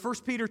1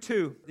 Peter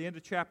 2, the end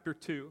of chapter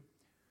 2.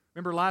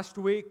 Remember last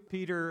week,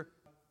 Peter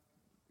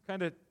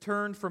kind of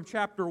turned from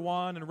chapter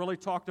 1 and really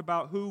talked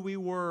about who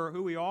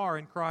we are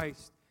in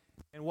Christ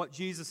and what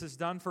Jesus has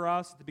done for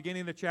us. At the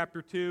beginning of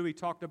chapter 2, he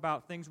talked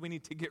about things we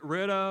need to get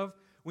rid of,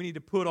 we need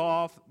to put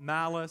off: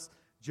 malice,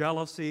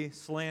 jealousy,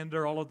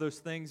 slander, all of those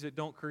things that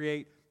don't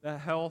create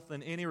health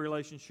in any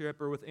relationship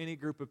or with any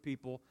group of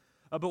people.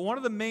 But one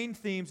of the main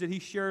themes that he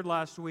shared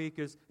last week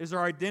is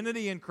our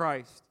identity in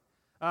Christ.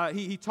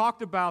 He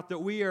talked about that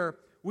we are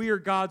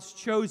God's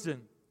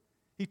chosen.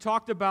 He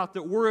talked about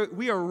that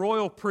we are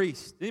royal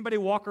priests. Anybody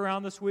walk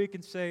around this week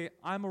and say,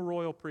 "I'm a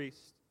royal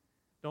priest"?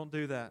 Don't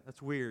do that.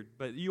 That's weird.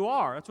 But you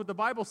are. That's what the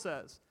Bible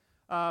says.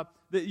 That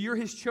you're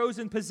His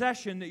chosen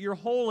possession, that you're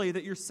holy,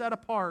 that you're set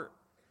apart.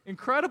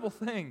 Incredible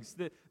things.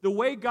 The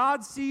way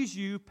God sees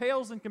you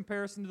pales in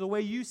comparison to the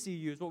way you see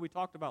you, is what we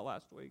talked about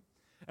last week.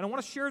 And I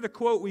want to share the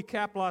quote we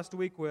capped last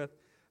week with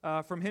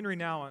from Henry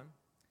Nouwen.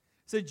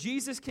 It said,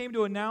 "Jesus came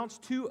to announce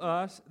to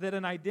us that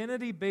an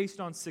identity based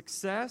on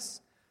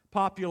success,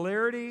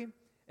 popularity,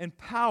 and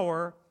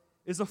power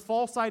is a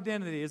false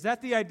identity." Is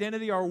that the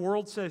identity our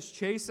world says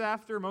chase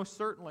after? Most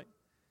certainly.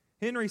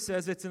 Henry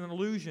says it's an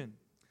illusion.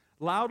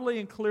 Loudly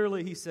and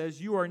clearly, he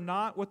says, "You are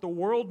not what the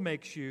world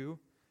makes you,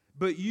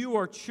 but you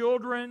are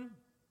children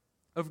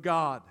of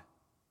God."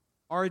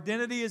 Our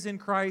identity is in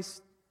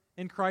Christ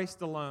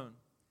alone.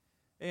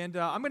 And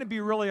I'm going to be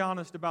really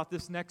honest about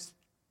this next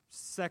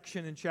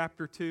section in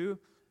chapter 2.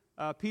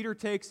 Peter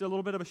takes a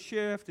little bit of a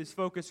shift. His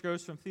focus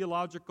goes from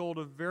theological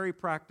to very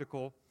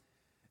practical.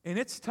 And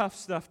it's tough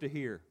stuff to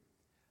hear.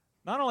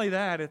 Not only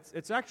that,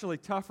 it's actually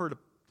tougher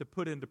to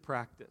put into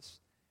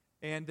practice.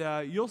 And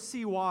you'll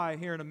see why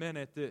here in a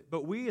minute.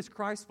 But we as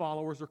Christ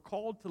followers are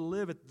called to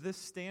live at this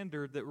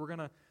standard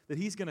that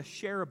he's going to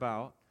share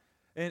about.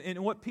 And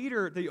what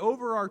Peter, the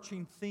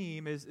overarching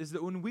theme is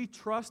that when we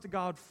trust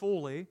God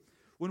fully,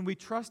 when we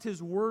trust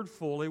His Word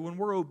fully, when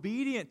we're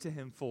obedient to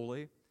Him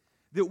fully,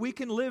 that we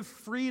can live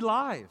free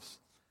lives.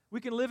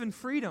 We can live in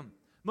freedom.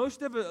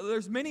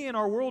 There's many in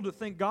our world that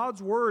think God's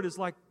Word is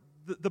like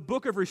the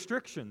book of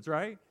restrictions,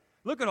 right?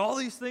 Look at all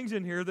these things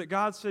in here that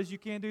God says you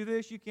can't do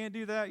this, you can't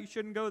do that, you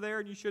shouldn't go there,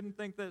 and you shouldn't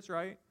think this,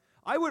 right?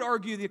 I would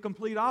argue the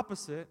complete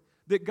opposite,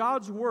 that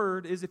God's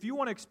Word is, if you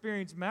want to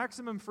experience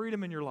maximum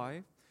freedom in your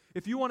life,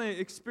 if you want to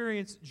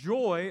experience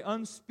joy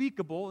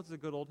unspeakable, it's a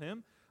good old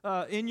hymn,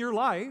 in your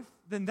life,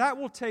 then that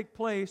will take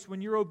place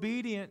when you're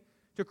obedient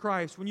to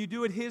Christ. When you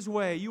do it His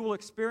way, you will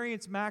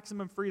experience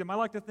maximum freedom. I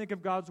like to think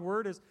of God's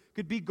Word as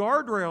could be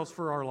guardrails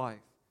for our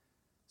life,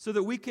 so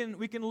that we can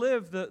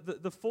live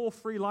the full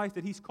free life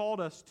that He's called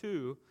us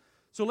to.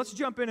 So let's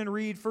jump in and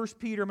read 1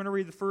 Peter. I'm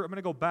going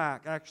to go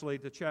back actually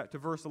to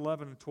verse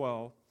 11 and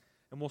 12,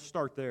 and we'll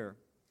start there.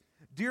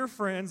 "Dear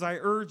friends, I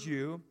urge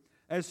you,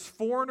 as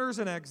foreigners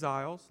and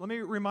exiles," let me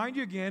remind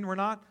you again, we're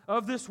not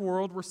of this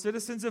world, we're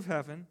citizens of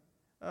heaven,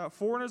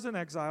 foreigners and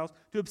exiles,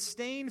 "to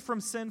abstain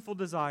from sinful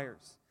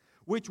desires,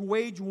 which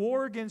wage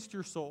war against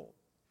your soul."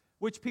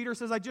 Which Peter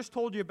says, I just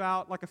told you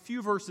about like a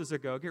few verses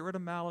ago. Get rid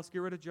of malice, get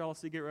rid of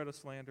jealousy, get rid of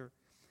slander.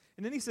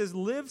 And then he says,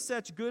 "Live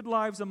such good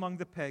lives among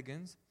the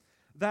pagans,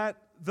 that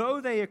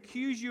though they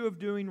accuse you of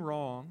doing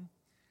wrong,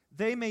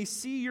 they may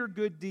see your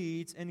good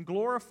deeds and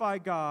glorify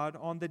God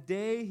on the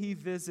day He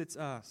visits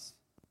us.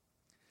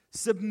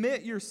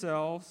 Submit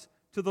yourselves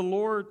to the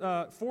Lord,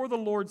 for the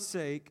Lord's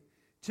sake,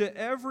 to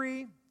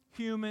every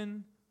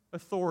human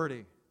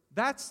authority."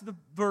 That's the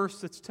verse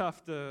that's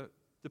tough to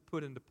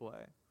put into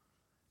play.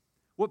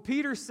 What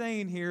Peter's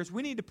saying here is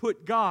we need to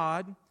put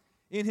God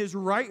in His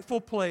rightful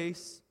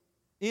place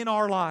in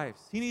our lives.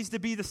 He needs to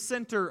be the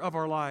center of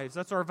our lives.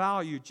 That's our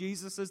value.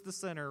 Jesus is the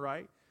center,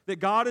 right? That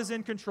God is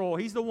in control.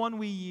 He's the one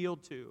we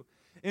yield to.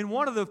 And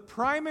one of the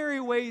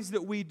primary ways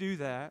that we do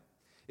that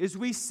is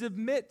we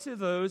submit to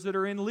those that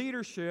are in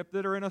leadership,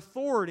 that are in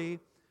authority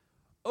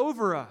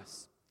over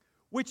us.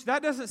 Which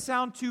that doesn't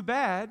sound too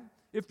bad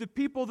if the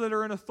people that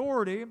are in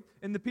authority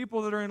and the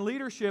people that are in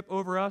leadership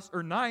over us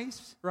are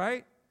nice,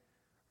 right?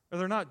 Or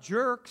they're not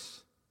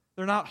jerks,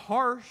 they're not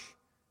harsh,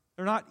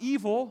 they're not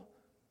evil,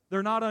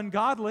 they're not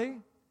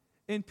ungodly.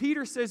 And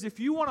Peter says if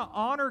you want to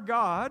honor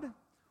God,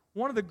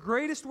 one of the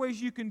greatest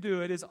ways you can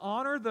do it is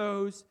honor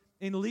those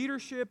in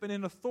leadership and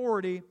in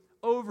authority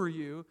over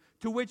you,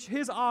 to which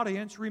his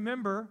audience,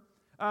 remember,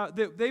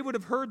 that they would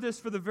have heard this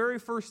for the very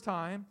first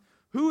time.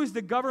 Who is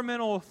the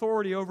governmental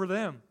authority over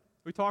them?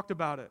 We talked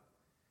about it.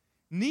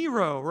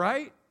 Nero,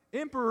 right?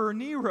 Emperor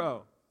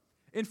Nero.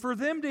 And for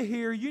them to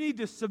hear, you need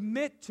to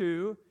submit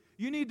to,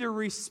 you need to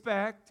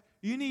respect,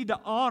 you need to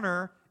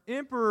honor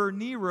Emperor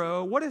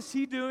Nero. What is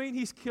he doing?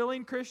 He's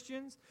killing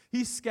Christians.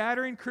 He's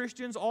scattering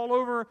Christians all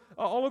over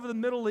the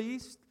Middle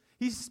East.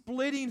 He's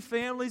splitting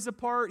families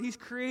apart. He's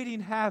creating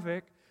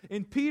havoc.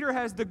 And Peter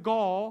has the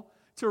gall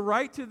to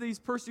write to these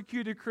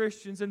persecuted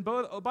Christians. And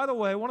by the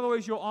way, one of the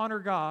ways you'll honor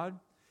God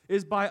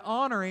is by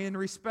honoring and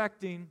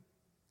respecting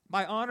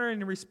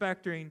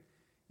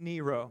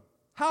Nero.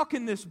 How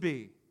can this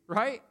be,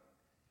 right?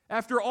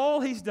 After all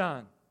he's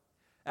done,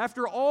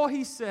 after all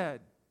he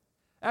said,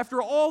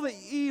 After all the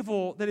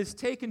evil that has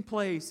taken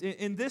place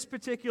in this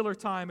particular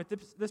time, at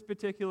this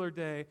particular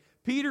day,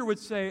 Peter would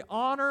say,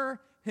 honor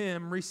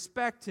him,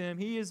 respect him.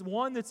 He is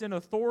one that's in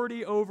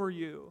authority over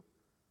you.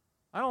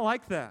 I don't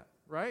like that,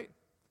 right?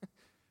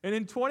 And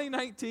in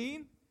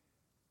 2019,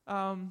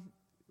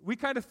 we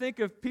kind of think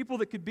of people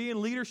that could be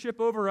in leadership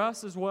over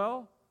us as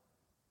well.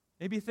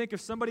 Maybe think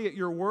of somebody at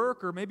your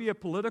work or maybe a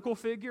political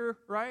figure,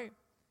 right?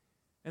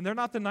 And they're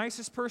not the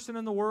nicest person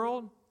in the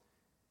world.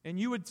 And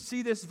you would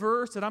see this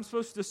verse that I'm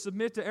supposed to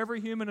submit to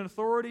every human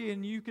authority,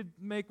 and you could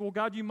make, well,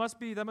 God, that must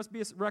be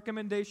a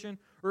recommendation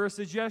or a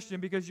suggestion,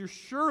 because you're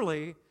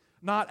surely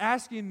not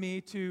asking me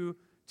to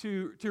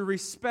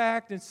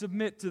respect and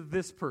submit to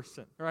this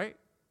person, right?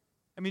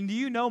 I mean, do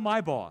you know my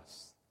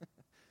boss?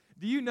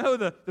 Do you know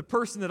the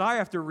person that I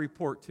have to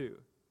report to?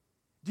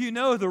 Do you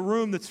know the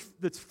room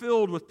that's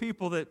filled with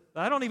people that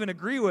I don't even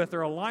agree with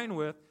or align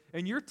with,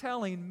 and you're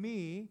telling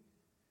me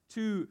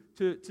to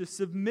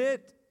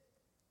submit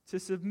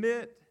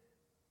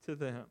to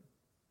them?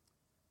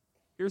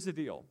 Here's the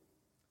deal.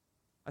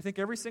 I think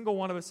every single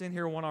one of us in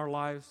here want our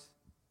lives,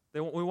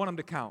 we want them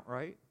to count,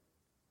 right?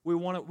 We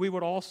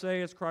would all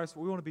say as Christ,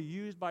 we want to be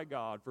used by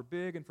God for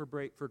big and for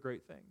great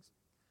things.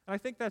 And I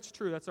think that's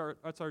true. That's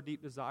our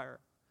deep desire.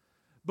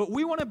 But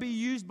we want to be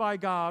used by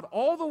God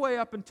all the way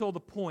up until the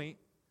point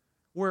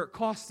where it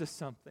costs us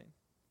something.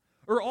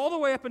 Or all the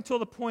way up until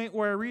the point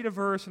where I read a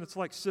verse and it's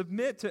like,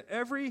 submit to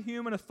every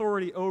human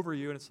authority over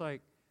you. And it's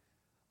like,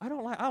 I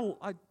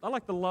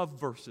like the love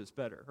verses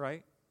better,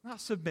 right? Not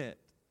submit.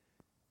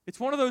 It's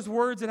one of those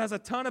words that has a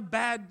ton of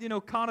bad,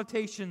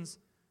 connotations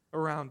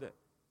around it.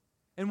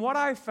 And what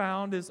I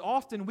found is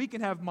often we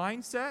can have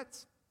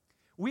mindsets,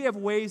 we have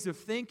ways of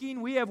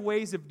thinking, we have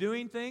ways of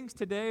doing things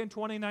today in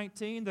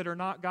 2019 that are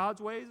not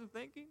God's ways of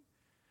thinking.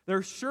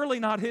 They're surely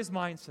not His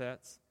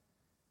mindsets,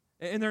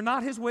 and they're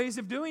not His ways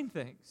of doing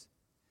things.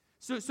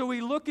 So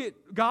we look at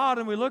God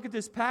and we look at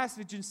this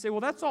passage and say,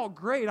 well, that's all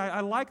great. I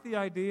like the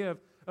idea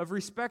of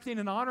respecting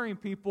and honoring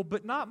people,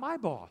 but not my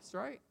boss,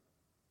 right?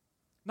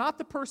 Not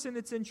the person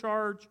that's in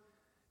charge,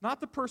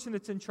 not the person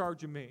that's in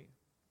charge of me.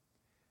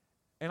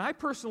 And I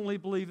personally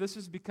believe this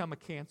has become a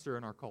cancer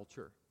in our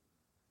culture.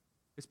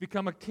 It's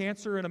become a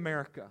cancer in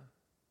America.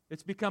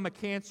 It's become a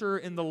cancer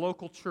in the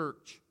local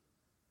church.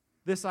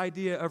 This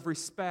idea of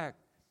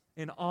respect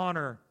and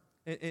honor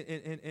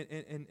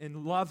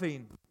and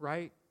loving,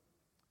 right?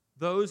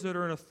 Those that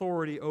are in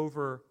authority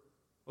over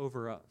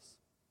us.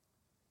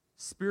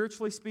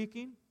 Spiritually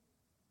speaking,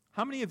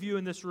 how many of you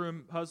in this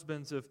room,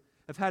 husbands,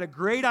 have had a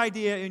great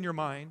idea in your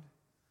mind,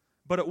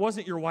 but it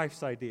wasn't your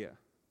wife's idea?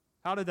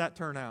 How did that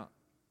turn out?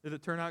 Did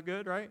it turn out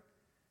good, right?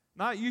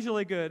 Not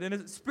usually good.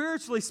 And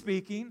spiritually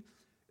speaking,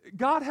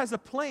 God has a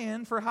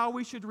plan for how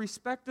we should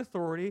respect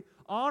authority,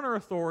 honor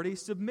authority,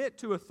 submit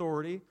to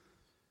authority.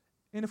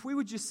 And if we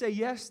would just say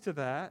yes to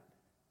that,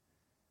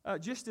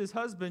 just as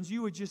husbands,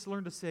 you would just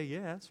learn to say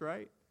yes,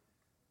 right?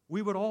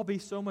 We would all be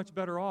so much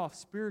better off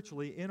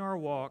spiritually in our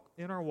walk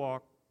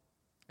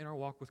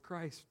with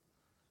Christ.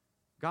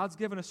 God's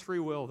given us free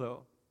will,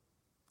 though.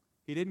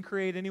 He didn't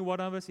create any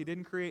one of us. He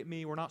didn't create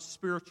me. We're not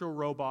spiritual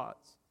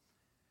robots.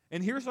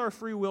 And here's our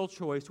free will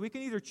choice. We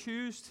can either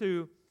choose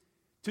to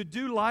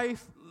do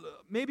life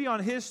maybe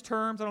on His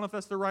terms, I don't know if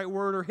that's the right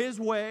word, or His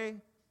way,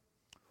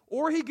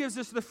 or He gives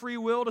us the free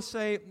will to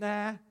say,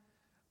 nah,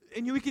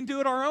 and we can do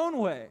it our own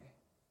way.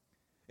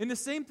 And the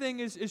same thing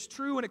is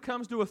true when it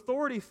comes to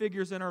authority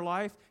figures in our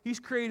life. He's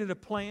created a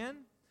plan.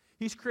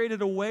 He's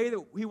created a way that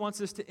He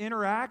wants us to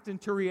interact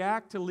and to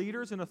react to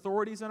leaders and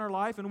authorities in our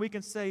life. And we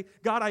can say,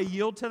 God, I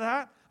yield to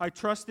that. I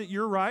trust that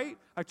You're right.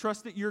 I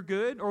trust that You're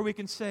good. Or we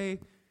can say,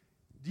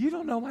 you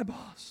don't know my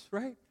boss,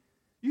 right?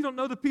 You don't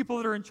know the people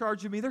that are in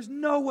charge of me. There's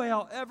no way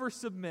I'll ever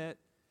submit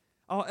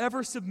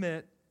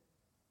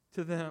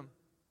to them.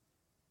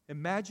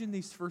 Imagine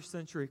these first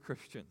century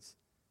Christians.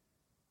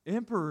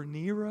 Emperor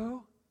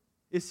Nero,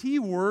 is he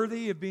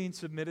worthy of being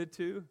submitted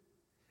to?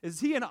 Is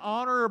he an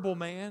honorable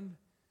man?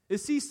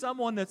 Is he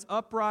someone that's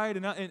upright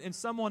and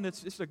someone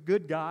that's just a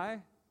good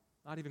guy?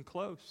 Not even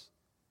close.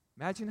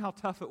 Imagine how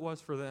tough it was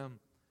for them,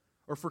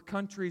 or for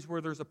countries where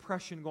there's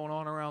oppression going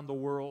on around the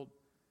world.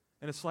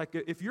 And it's like,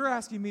 if you're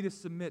asking me to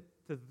submit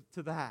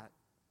to that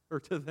or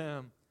to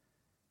them,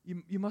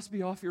 you must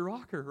be off your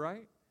rocker,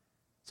 right?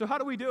 So how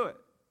do we do it?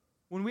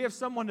 When we have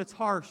someone that's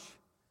harsh,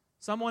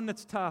 someone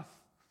that's tough,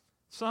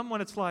 someone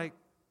that's like,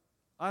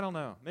 I don't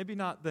know, maybe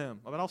not them,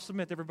 but I'll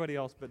submit to everybody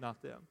else, but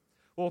not them.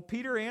 Well,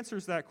 Peter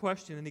answers that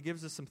question, and he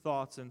gives us some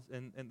thoughts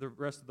in the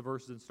rest of the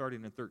verses,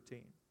 starting in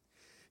 13.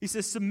 He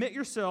says, submit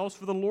yourselves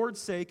for the Lord's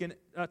sake and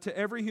to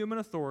every human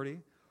authority,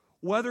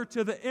 whether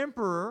to the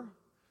emperor,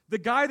 the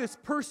guy that's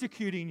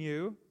persecuting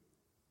you,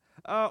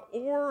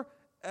 or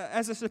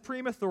as a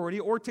supreme authority,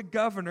 or to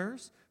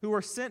governors who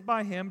are sent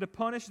by him to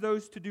punish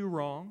those who do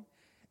wrong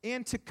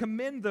and to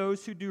commend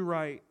those who do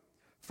right.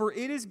 For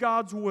it is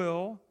God's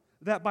will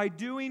that by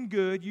doing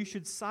good you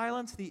should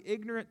silence the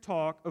ignorant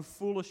talk of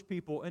foolish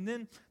people. And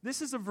then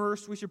this is a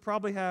verse we should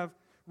probably have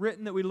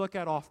written that we look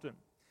at often.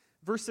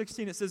 Verse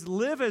 16, it says,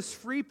 live as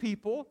free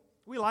people.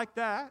 We like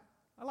that.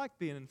 I like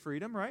being in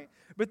freedom, right?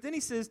 But then he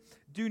says,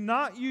 do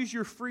not use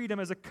your freedom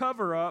as a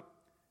cover-up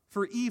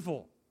for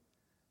evil.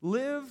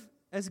 Live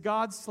as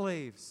God's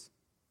slaves.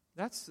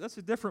 That's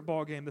a different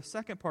ballgame, the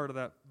second part of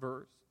that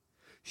verse.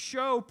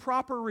 Show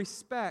proper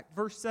respect,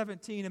 verse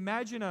 17.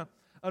 Imagine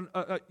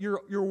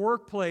your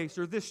workplace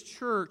or this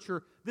church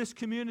or this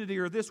community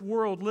or this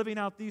world living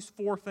out these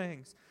four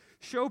things.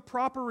 Show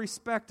proper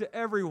respect to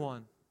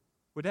everyone.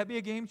 Would that be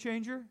a game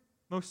changer?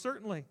 Most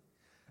certainly.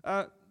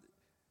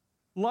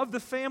 Love the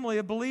family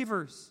of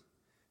believers.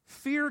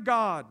 Fear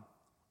God.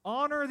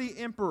 Honor the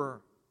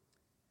emperor.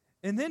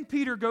 And then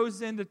Peter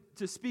goes into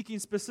speaking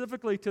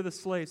specifically to the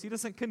slaves. He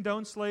doesn't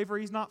condone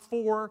slavery. He's not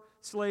for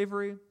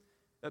slavery.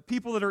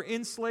 People that are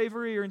in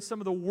slavery are in some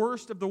of the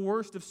worst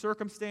of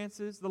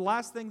circumstances. The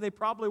last thing they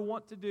probably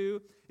want to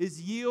do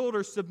is yield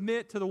or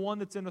submit to the one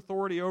that's in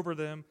authority over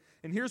them.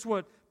 And here's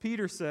what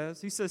Peter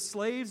says. He says,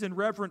 slaves, in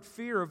reverent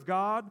fear of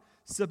God,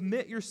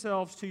 submit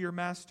yourselves to your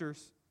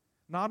masters,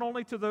 not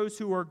only to those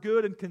who are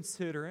good and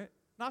considerate,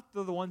 not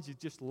to the ones you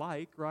just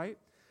like, right?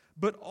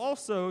 But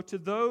also to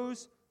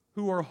those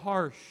who are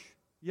harsh.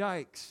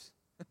 Yikes.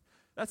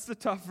 That's the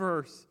tough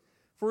verse.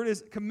 For it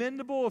is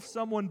commendable if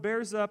someone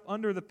bears up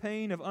under the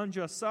pain of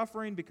unjust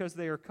suffering because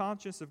they are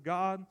conscious of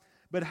God.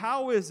 But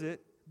how is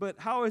it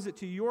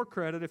to your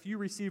credit if you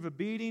receive a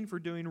beating for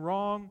doing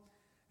wrong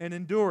and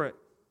endure it?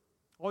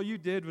 All you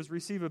did was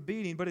receive a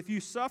beating. But if you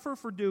suffer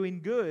for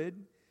doing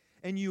good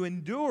and you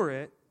endure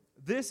it,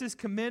 this is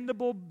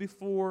commendable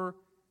before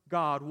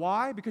God.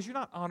 Why? Because you're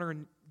not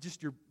honoring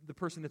just the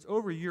person that's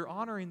over you. You're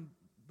honoring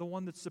the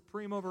one that's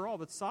supreme over all,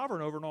 that's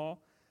sovereign over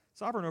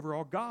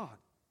all, God.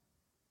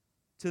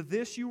 To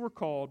this you were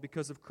called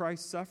because of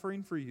Christ's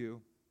suffering for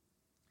you,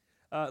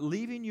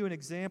 leaving you an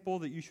example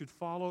that you should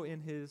follow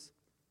in His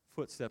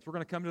footsteps. We're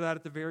going to come to that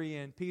at the very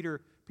end. Peter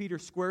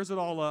squares it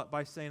all up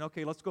by saying,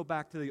 okay, let's go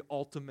back to the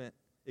ultimate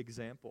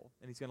example.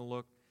 And he's going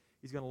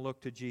to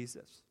look to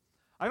Jesus.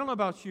 I don't know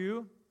about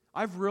you.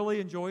 I've really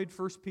enjoyed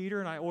 1 Peter,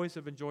 and I always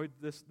have enjoyed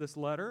this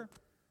letter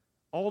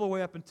all the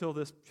way up until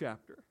this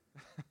chapter.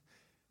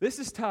 This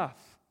is tough.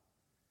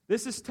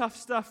 This is tough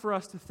stuff for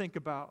us to think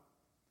about.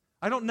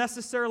 I don't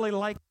necessarily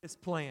like this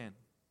plan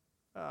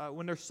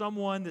when there's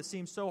someone that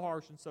seems so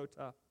harsh and so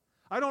tough.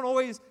 I don't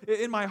always,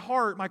 in my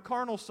heart, my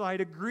carnal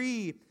side,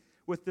 agree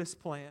with this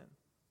plan.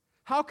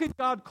 How could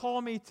God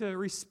call me to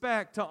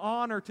respect, to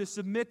honor, to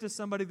submit to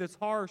somebody that's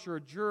harsh or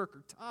a jerk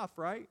or tough,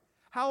 right?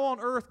 How on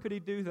earth could He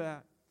do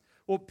that?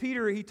 Well,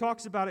 Peter, he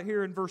talks about it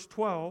here in verse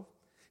 12.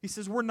 He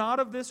says, we're not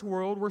of this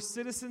world, we're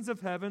citizens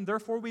of heaven,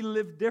 therefore we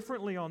live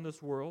differently on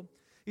this world.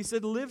 He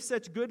said, live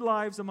such good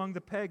lives among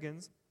the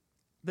pagans,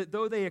 that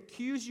though they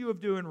accuse you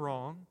of doing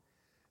wrong,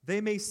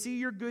 they may see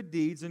your good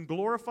deeds and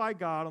glorify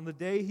God on the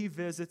day He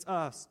visits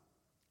us.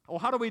 Well,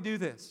 how do we do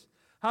this?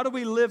 How do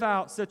we live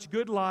out such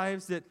good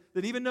lives that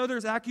even though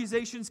there's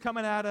accusations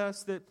coming at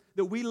us, that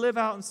we live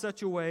out in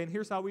such a way? And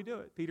here's how we do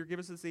it. Peter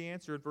gives us the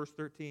answer in verse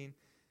 13.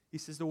 He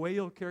says, the way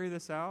you'll carry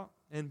this out,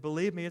 and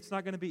believe me, it's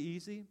not going to be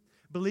easy.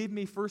 Believe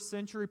me, first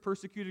century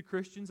persecuted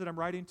Christians that I'm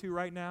writing to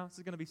right now, this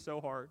is going to be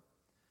so hard.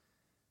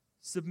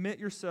 Submit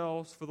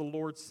yourselves for the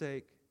Lord's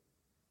sake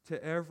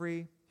to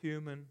every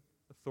human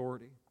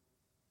authority,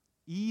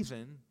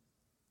 even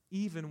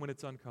when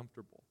it's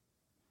uncomfortable.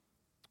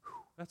 Whew,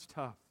 that's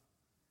tough.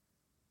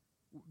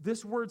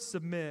 This word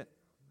submit,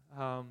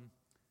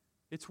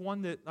 it's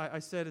one that I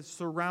said is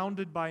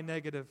surrounded by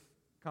negative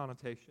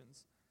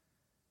connotations.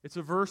 It's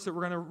a verse that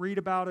we're going to read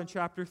about in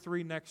chapter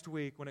 3 next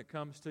week when it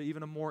comes to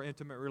even a more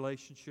intimate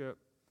relationship.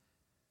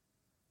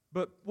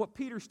 But what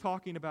Peter's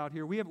talking about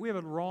here, we have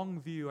a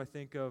wrong view, I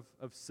think, of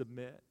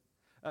submit.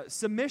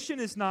 Submission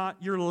is not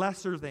you're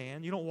lesser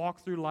than. You don't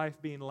walk through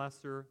life being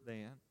lesser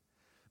than.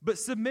 But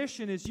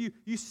submission is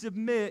you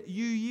submit,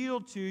 you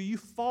yield to, you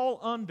fall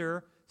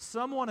under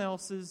someone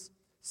else's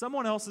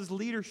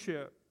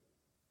leadership.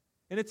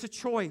 And it's a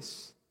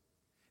choice.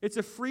 It's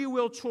a free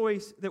will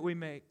choice that we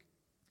make.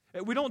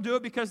 We don't do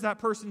it because that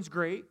person's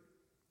great.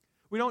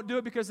 We don't do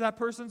it because that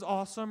person's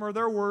awesome or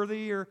they're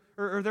worthy or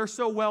they're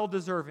so well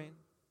deserving.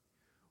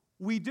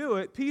 We do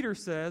it, Peter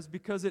says,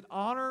 because it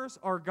honors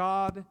our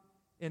God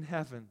in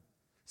heaven.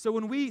 So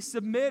when we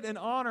submit and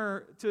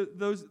honor to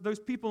those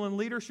people in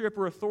leadership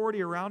or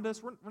authority around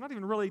us, we're not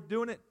even really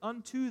doing it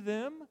unto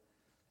them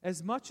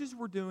as much as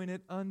we're doing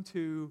it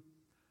unto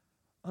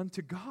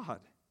God.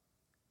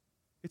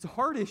 It's a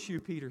hard issue,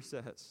 Peter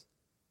says.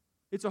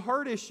 It's a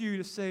hard issue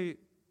to say,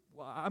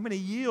 well, I'm going to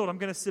yield, I'm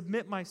going to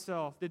submit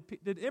myself.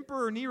 Did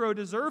Emperor Nero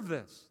deserve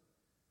this?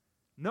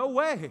 No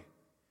way.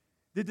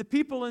 Did the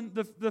people in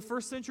the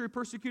first century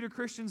persecuted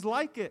Christians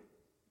like it?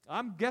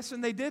 I'm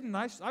guessing they didn't.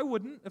 I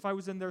wouldn't if I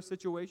was in their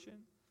situation.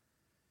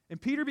 And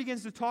Peter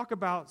begins to talk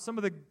about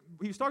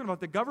he was talking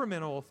about the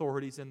governmental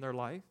authorities in their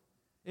life,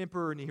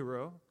 Emperor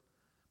Nero.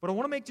 But I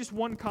want to make just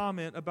one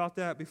comment about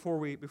that before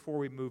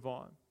we move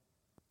on.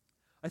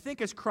 I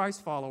think as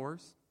Christ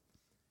followers,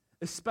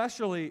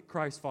 especially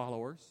Christ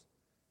followers,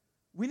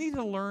 we need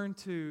to learn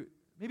to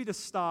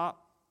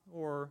stop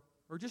or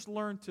just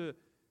learn to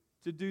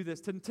do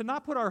this, to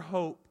not put our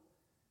hope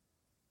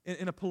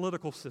in a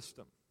political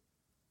system.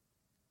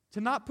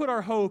 To not put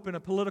our hope in a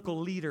political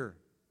leader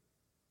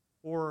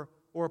or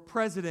a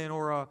president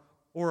or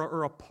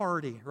a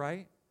party,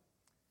 right?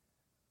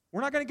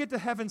 We're not going to get to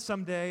heaven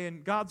someday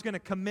and God's going to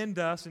commend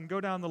us and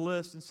go down the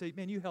list and say,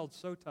 man, you held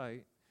so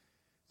tight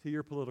to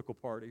your political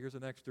party. Here's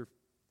an extra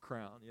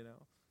crown, you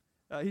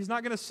know. He's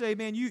not going to say,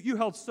 man, you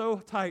held so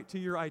tight to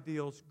your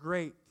ideals.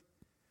 Great.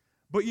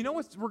 But you know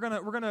what we're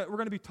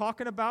going to be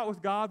talking about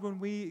with God when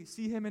we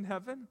see him in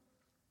heaven?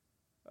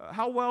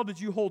 How well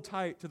did you hold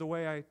tight to the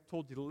way I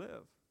told you to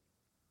live?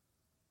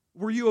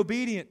 Were you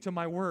obedient to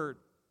my word?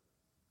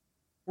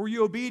 Were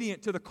you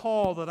obedient to the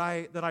call that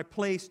I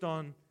placed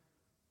on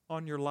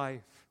your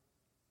life?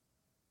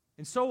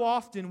 And so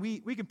often we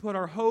can put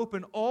our hope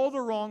in all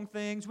the wrong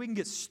things. We can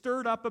get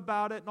stirred up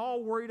about it and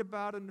all worried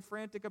about it and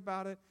frantic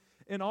about it.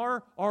 And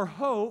our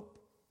hope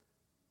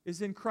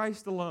is in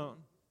Christ alone.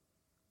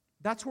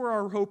 That's where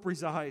our hope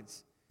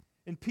resides.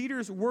 And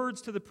Peter's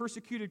words to the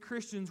persecuted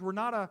Christians were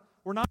not a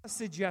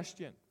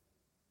suggestion.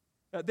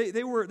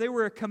 They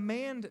were a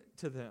command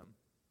to them.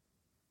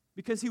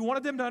 Because he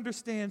wanted them to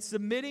understand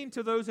submitting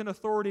to those in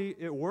authority,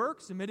 it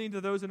works. Submitting to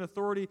those in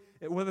authority,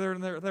 whether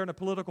they're in a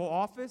political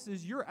office,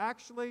 is you're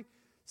actually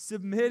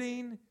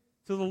submitting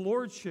to the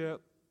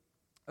lordship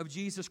of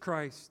Jesus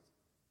Christ.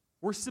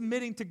 We're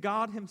submitting to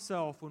God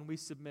himself when we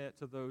submit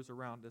to those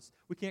around us.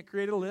 We can't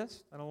create a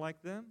list. I don't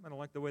like them. I don't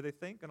like the way they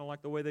think. I don't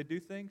like the way they do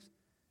things.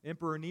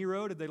 Emperor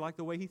Nero, did they like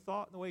the way he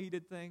thought and the way he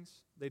did things?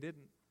 They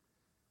didn't.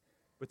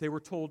 But they were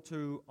told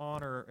to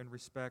honor and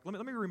respect.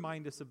 Let me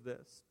remind us of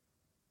this.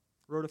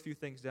 Wrote a few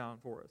things down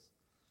for us.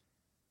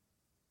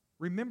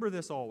 Remember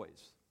this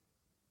always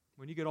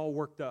when you get all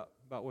worked up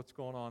about what's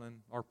going on in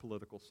our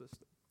political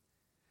system.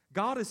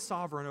 God is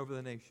sovereign over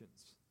the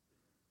nations.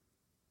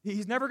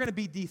 He's never going to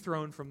be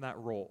dethroned from that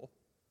role.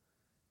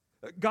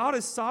 God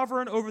is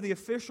sovereign over the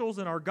officials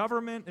in our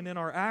government and in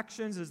our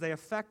actions as they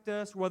affect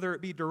us, whether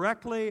it be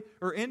directly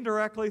or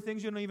indirectly,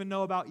 things you don't even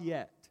know about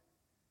yet.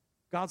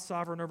 God's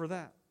sovereign over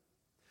that.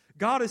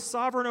 God is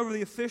sovereign over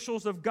the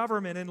officials of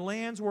government in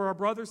lands where our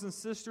brothers and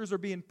sisters are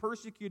being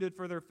persecuted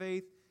for their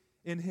faith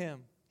in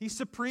Him. He's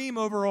supreme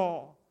over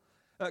all.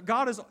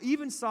 God is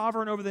even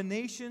sovereign over the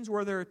nations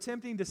where they're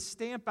attempting to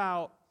stamp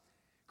out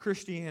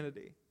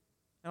Christianity.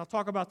 And I'll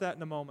talk about that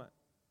in a moment.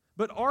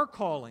 But our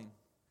calling,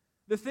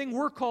 the thing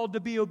we're called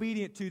to be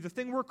obedient to, the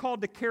thing we're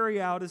called to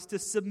carry out is to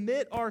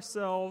submit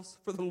ourselves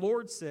for the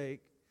Lord's sake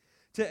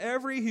to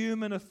every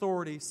human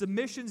authority.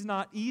 Submission's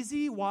not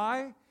easy.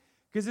 Why?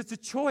 Because it's a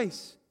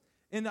choice.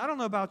 And I don't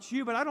know about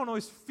you, but I don't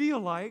always feel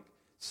like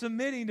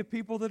submitting to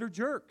people that are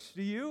jerks.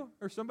 Do you?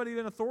 Or somebody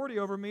in authority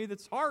over me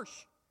that's harsh.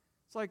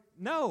 It's like,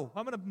 no,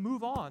 I'm going to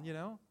move on, you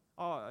know.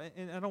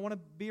 And I don't want to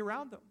be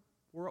around them.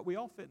 We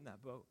all fit in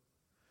that boat.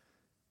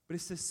 But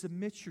it says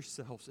submit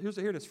yourselves.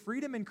 Here it is.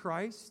 Freedom in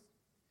Christ.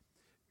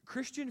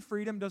 Christian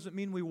freedom doesn't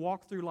mean we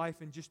walk through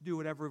life and just do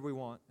whatever we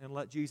want and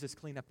let Jesus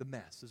clean up the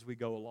mess as we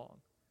go along.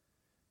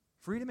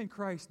 Freedom in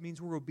Christ means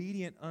we're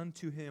obedient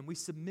unto Him. We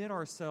submit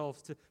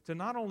ourselves to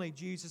not only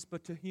Jesus,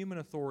 but to human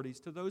authorities,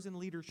 to those in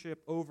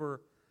leadership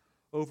over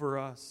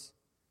us.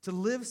 To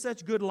live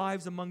such good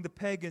lives among the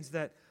pagans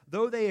that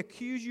though they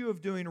accuse you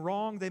of doing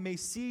wrong, they may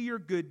see your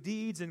good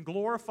deeds and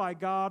glorify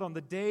God on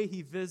the day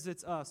He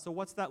visits us. So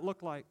what's that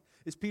look like?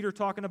 Is Peter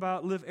talking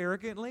about live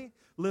arrogantly,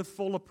 live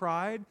full of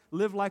pride,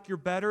 live like you're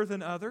better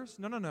than others?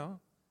 No.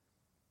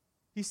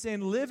 He's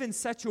saying live in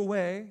such a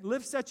way,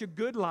 live such a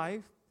good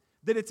life,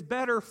 that it's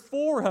better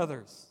for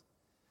others.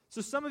 So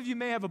some of you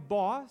may have a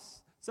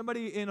boss,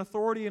 somebody in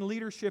authority and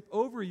leadership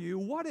over you.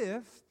 What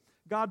if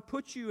God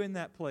puts you in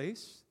that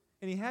place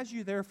and He has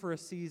you there for a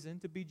season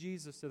to be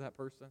Jesus to that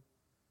person?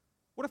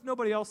 What if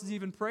nobody else is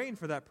even praying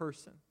for that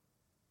person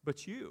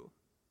but you?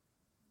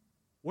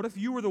 What if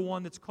you were the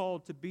one that's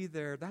called to be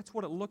there? That's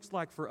what it looks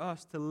like for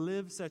us to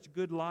live such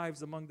good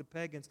lives among the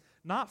pagans.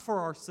 Not for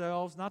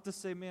ourselves, not to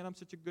say, man, I'm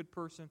such a good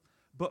person,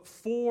 but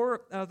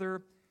for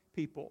other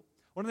people.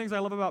 One of the things I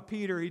love about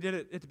Peter, he did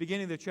it at the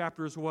beginning of the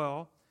chapter as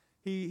well.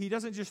 He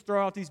doesn't just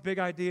throw out these big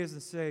ideas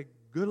and say,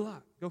 good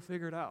luck, go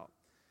figure it out.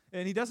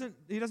 And he doesn't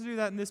do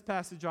that in this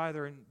passage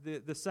either.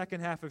 In the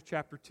second half of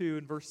chapter 2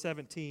 in verse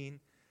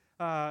 17,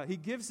 he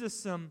gives us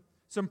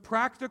some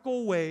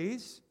practical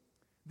ways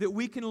that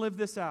we can live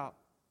this out.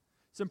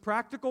 Some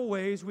practical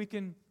ways we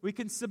can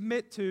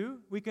submit to,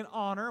 we can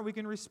honor, we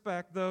can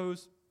respect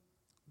those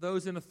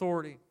in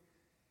authority.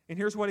 And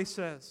here's what he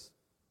says.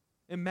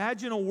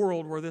 Imagine a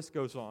world where this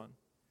goes on.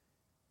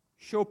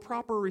 Show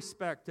proper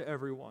respect to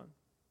everyone.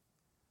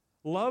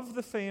 Love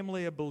the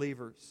family of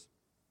believers.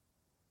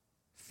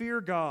 Fear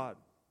God.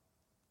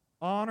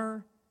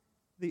 Honor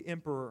the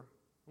emperor.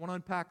 I want to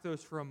unpack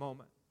those for a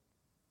moment.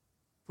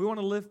 If we want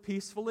to live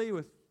peacefully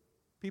with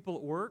people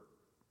at work,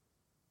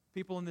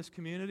 people in this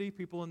community,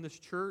 people in this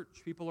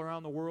church, people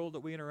around the world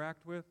that we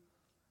interact with,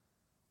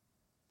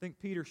 I think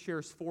Peter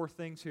shares 4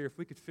 things here. If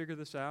we could figure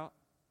this out,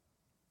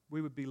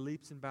 we would be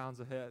leaps and bounds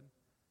ahead.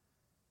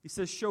 He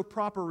says, show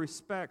proper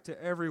respect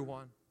to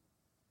everyone.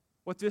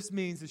 What this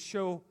means is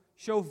show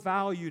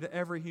value to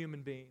every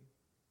human being.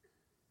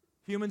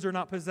 Humans are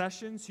not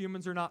possessions.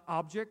 Humans are not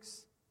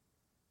objects.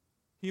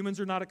 Humans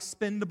are not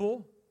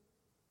expendable.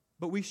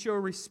 But we show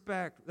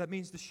respect. That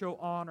means to show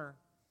honor,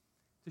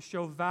 to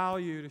show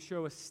value, to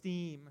show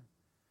esteem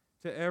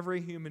to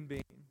every human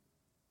being.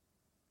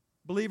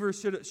 Believers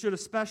should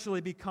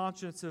especially be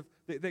conscious of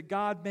that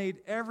God made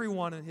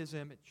everyone in His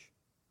image.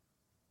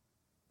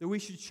 That we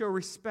should show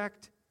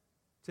respect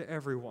to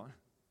everyone.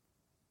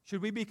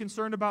 Should we be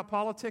concerned about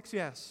politics?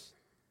 Yes.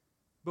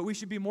 But we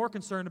should be more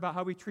concerned about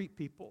how we treat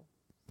people.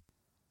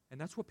 And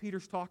that's what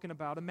Peter's talking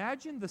about.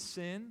 Imagine the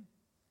sin.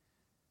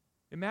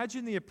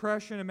 Imagine the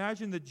oppression.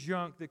 Imagine the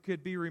junk that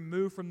could be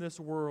removed from this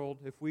world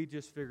if we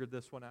just figured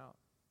this one out.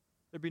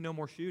 There'd be no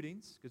more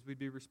shootings because we'd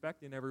be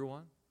respecting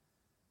everyone.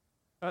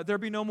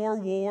 There'd be no more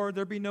war.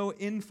 There'd be no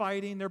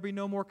infighting. There'd be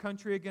no more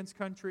country against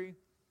country.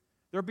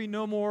 There'd be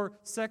no more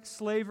sex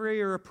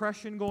slavery or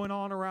oppression going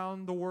on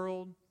around the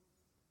world.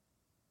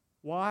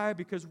 Why?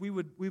 Because we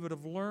would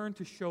have learned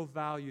to show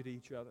value to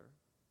each other.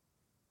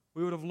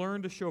 We would have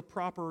learned to show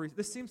proper...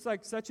 This seems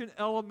like such an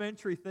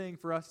elementary thing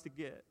for us to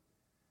get.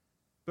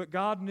 But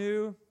God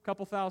knew a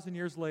couple thousand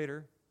years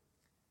later,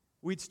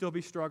 we'd still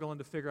be struggling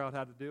to figure out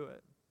how to do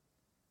it.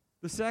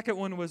 The second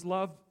one was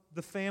love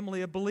the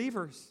family of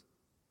believers.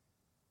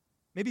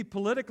 Maybe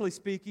politically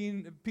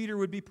speaking, Peter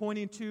would be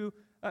pointing to,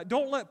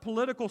 don't let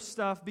political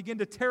stuff begin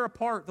to tear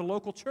apart the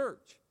local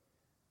church.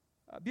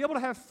 Be able to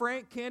have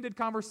frank, candid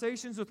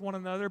conversations with one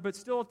another, but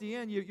still at the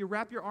end, you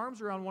wrap your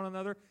arms around one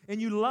another and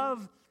you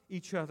love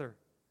each other.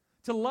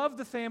 To love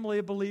the family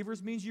of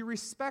believers means you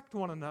respect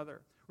one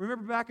another.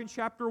 Remember back in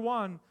chapter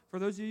 1, for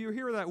those of you who were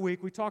here that week,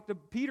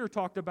 Peter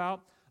talked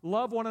about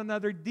love one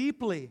another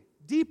deeply.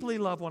 Deeply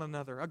love one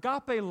another.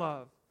 Agape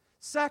love.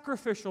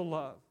 Sacrificial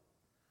love.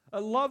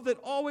 A love that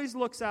always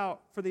looks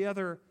out for the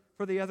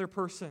other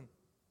person.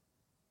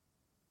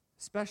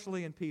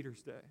 Especially in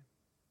Peter's day.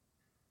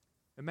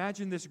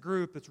 Imagine this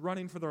group that's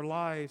running for their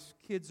lives.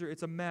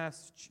 It's a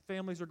mess.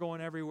 Families are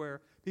going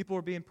everywhere. People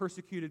are being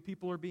persecuted.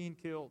 People are being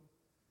killed.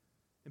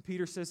 And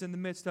Peter says in the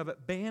midst of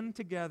it, band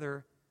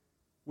together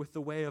with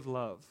the way of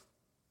love.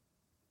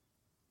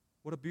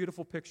 What a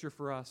beautiful picture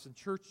for us. And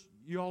church,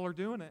 you all are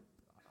doing it.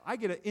 I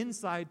get an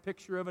inside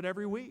picture of it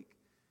every week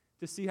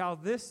to see how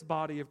this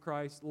body of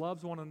Christ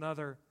loves one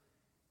another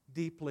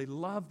deeply.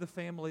 Love the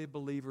family of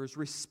believers.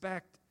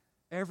 Respect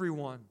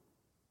everyone.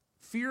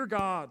 Fear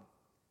God.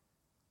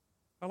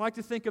 I like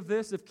to think of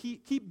this as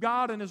keep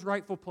God in His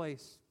rightful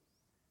place.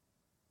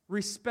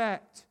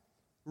 Respect,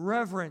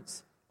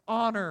 reverence,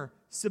 honor,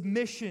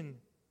 submission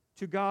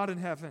to God in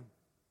heaven.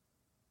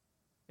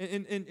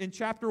 In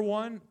chapter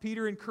 1,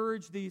 Peter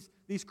encouraged these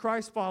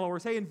Christ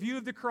followers, hey, in view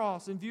of the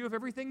cross, in view of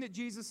everything that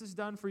Jesus has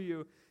done for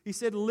you, he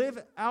said,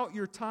 live out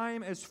your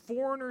time as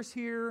foreigners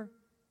here.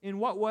 In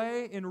what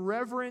way? In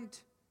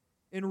reverent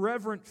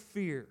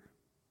fear.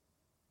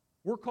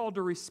 We're called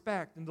to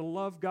respect and to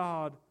love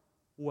God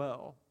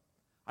well.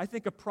 I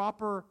think a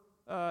proper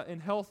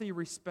and healthy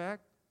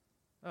respect,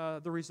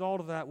 the result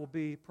of that will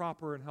be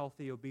proper and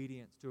healthy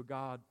obedience to a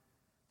God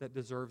that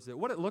deserves it.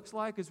 What it looks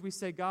like is we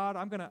say, God,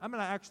 I'm gonna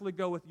actually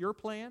go with your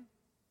plan.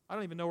 I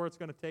don't even know where it's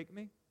going to take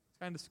me. It's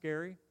kind of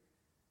scary.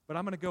 But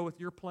I'm going to go with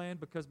your plan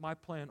because my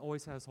plan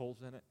always has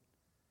holes in it.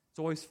 It's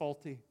always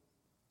faulty.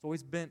 It's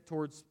always bent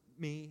towards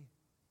me.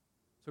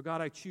 So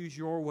God, I choose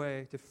your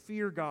way to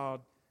fear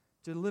God,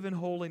 to live in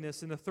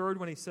holiness. And the third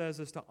one he says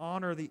is to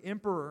honor the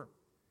emperor.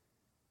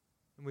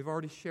 And we've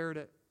already shared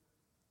it.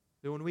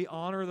 That when we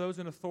honor those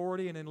in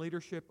authority and in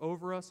leadership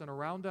over us and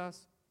around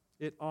us,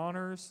 it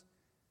honors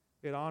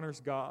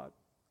God. I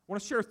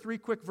want to share 3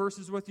 quick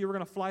verses with you. We're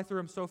going to fly through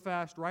them so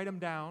fast. Write them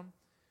down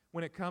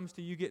when it comes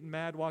to you getting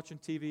mad watching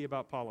TV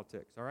about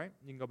politics, all right?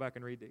 You can go back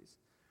and read these.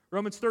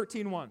 Romans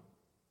 13:1.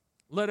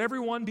 Let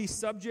everyone be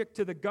subject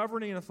to the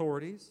governing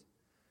authorities,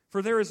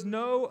 for there is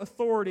no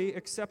authority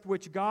except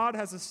which God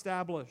has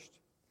established.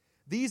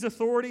 These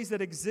authorities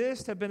that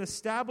exist have been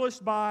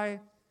established by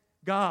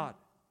God.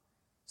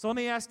 So let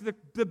me ask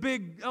the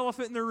big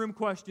elephant in the room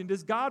question.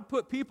 Does God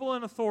put people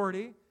in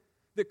authority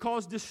that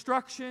cause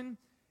destruction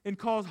and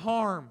cause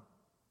harm?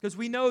 Because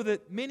we know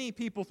that many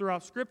people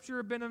throughout Scripture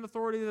have been in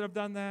authority that have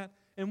done that.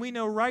 And we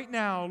know right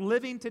now,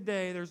 living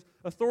today, there's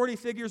authority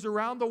figures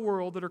around the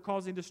world that are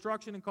causing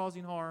destruction and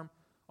causing harm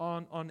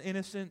on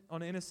innocent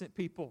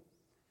people.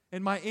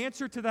 And my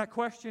answer to that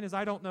question is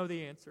I don't know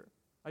the answer.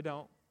 I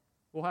don't.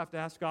 We'll have to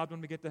ask God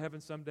when we get to heaven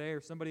someday,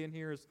 or somebody in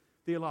here is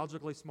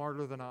theologically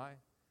smarter than I.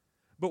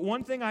 But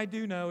one thing I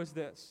do know is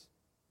this,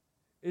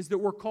 is that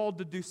we're called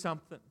to do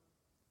something.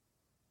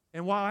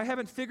 And while I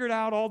haven't figured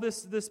out all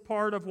this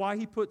part of why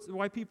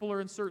people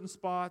are in certain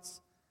spots,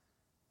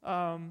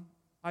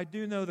 I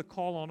do know the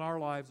call on our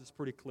lives is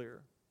pretty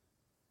clear.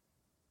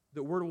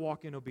 That we're to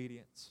walk in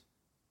obedience.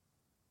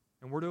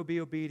 And we're to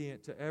be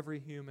obedient to every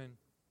human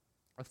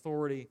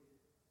authority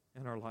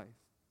in our life.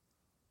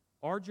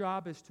 Our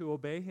job is to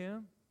obey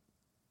Him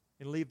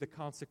and leave the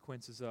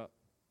consequences up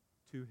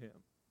to Him.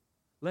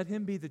 Let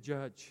Him be the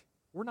judge.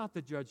 We're not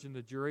the judge and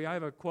the jury. I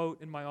have a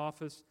quote in my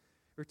office.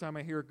 Every time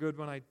I hear a good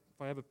one, if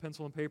I have a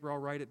pencil and paper, I'll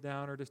write it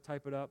down or just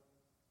type it up.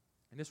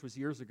 and this was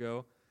years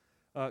ago,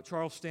 Dr.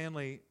 Charles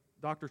Stanley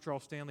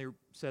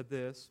said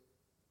this.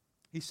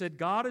 He said,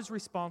 God is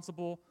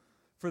responsible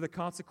for the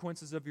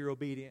consequences of your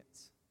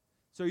obedience.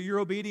 So you're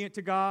obedient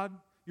to God,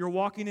 you're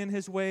walking in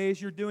His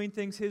ways, you're doing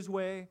things His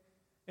way,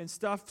 and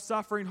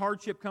suffering,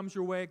 hardship comes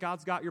your way,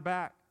 God's got your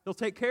back. He'll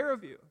take care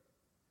of you.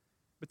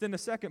 But then the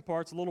second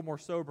part's a little more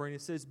sobering.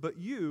 It says, but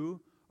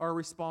you are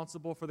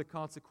responsible for the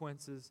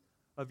consequences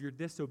of your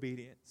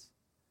disobedience.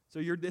 So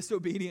you're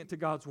disobedient to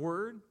God's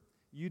word.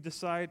 You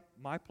decide,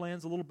 my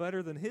plan's a little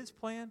better than His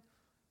plan.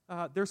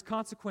 There's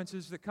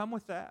consequences that come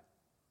with that.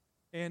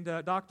 And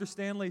Dr.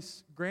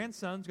 Stanley's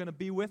grandson's going to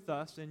be with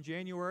us in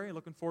January.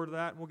 Looking forward to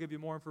that, and we'll give you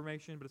more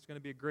information, but it's going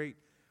to be a great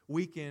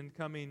weekend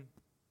coming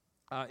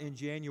in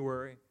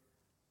January.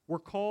 We're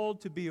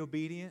called to be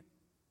obedient,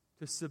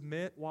 to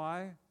submit.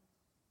 Why?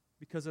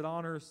 Because it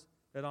honors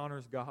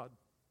God.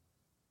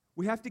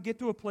 We have to get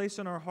to a place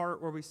in our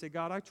heart where we say,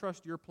 God, I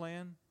trust your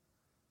plan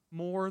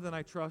more than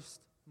I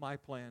trust my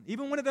plan.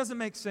 Even when it doesn't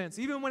make sense,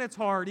 even when it's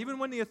hard, even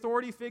when the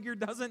authority figure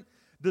doesn't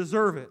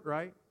deserve it,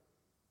 right?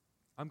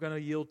 I'm going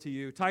to yield to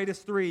you. Titus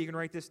 3, you can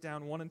write this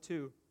down, 1 and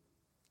 2.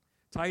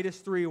 Titus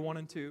 3, 1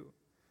 and 2.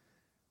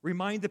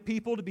 Remind the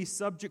people to be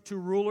subject to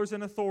rulers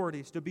and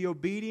authorities, to be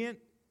obedient,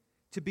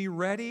 to be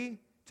ready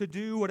to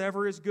do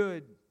whatever is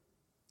good,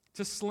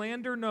 to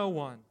slander no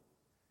one,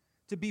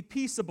 to be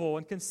peaceable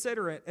and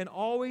considerate, and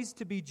always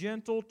to be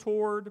gentle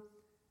toward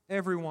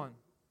everyone.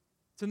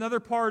 It's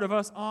another part of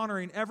us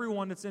honoring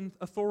everyone that's in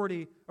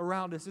authority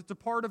around us. It's a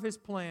part of His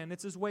plan.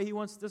 It's His way He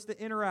wants us to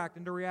interact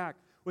and to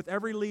react with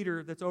every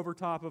leader that's over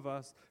top of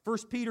us. 1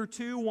 Peter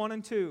 2, 1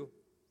 and 2.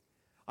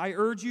 I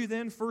urge you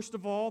then, first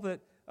of all,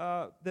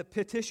 that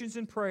petitions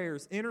and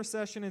prayers,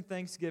 intercession and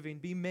thanksgiving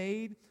be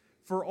made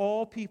for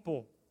all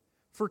people,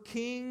 for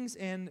kings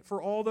and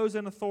for all those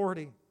in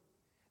authority,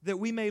 that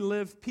we may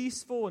live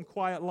peaceful and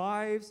quiet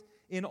lives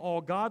in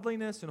all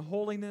godliness and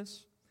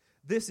holiness.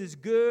 This is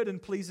good and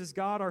pleases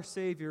God our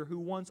Savior, who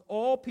wants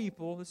all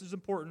people, this is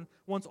important,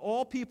 wants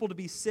all people to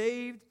be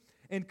saved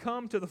and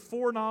come to the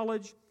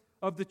foreknowledge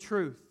of the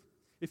truth.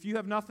 If you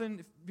have nothing,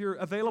 if you're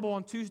available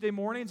on Tuesday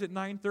mornings at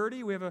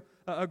 9:30, we have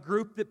a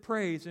group that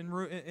prays in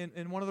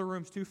one of the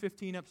rooms,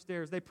 215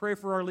 upstairs. They pray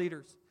for our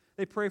leaders.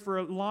 They pray for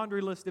a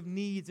laundry list of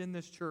needs in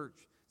this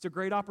church. It's a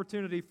great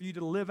opportunity for you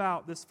to live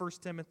out this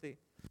 1 Timothy.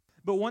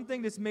 But one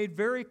thing that's made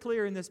very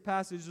clear in this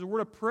passage is we're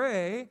to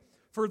pray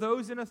for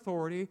those in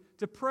authority,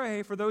 to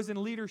pray for those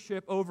in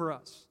leadership over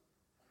us.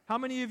 How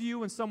many of you,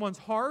 when someone's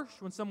harsh,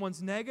 when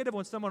someone's negative,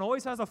 when someone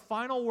always has a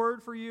final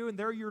word for you and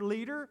they're your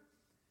leader,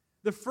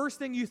 the first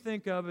thing you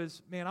think of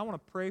is, man, I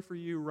want to pray for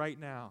you right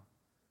now?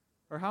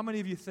 Or how many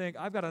of you think,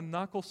 I've got a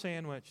knuckle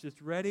sandwich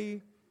that's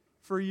ready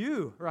for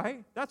you,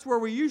 right? That's where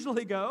we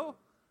usually go.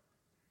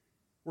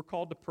 We're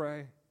called to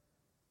pray,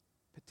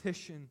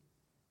 petition,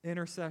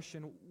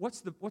 intercession.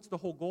 What's the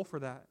whole goal for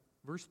that?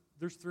 Verse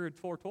 3 and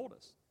 4 told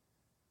us.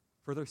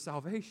 For their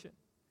salvation.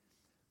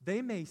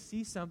 They may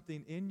see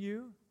something in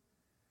you.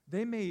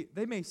 They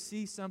may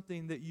see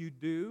something that you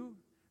do.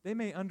 They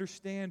may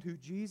understand who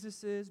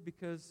Jesus is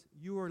because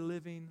you are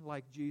living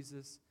like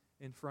Jesus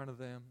in front of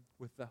them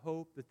with the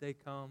hope that they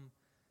come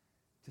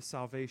to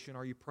salvation.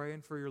 Are you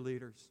praying for your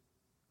leaders?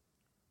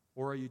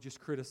 Or are you just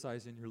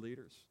criticizing your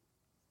leaders?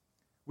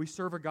 We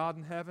serve a God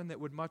in heaven that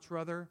would much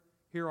rather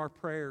hear our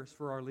prayers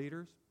for our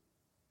leaders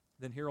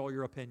than hear all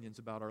your opinions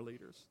about our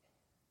leaders.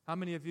 How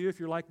many of you, if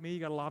you're like me, you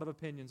got a lot of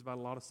opinions about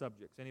a lot of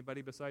subjects?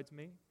 Anybody besides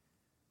me?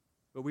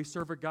 But we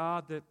serve a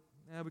God that,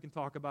 we can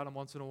talk about him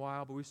once in a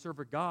while, but we serve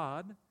a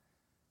God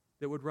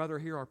that would rather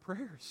hear our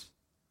prayers,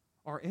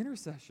 our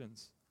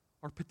intercessions,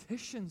 our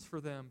petitions for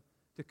them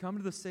to come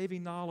to the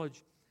saving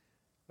knowledge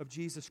of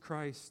Jesus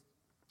Christ.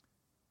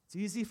 It's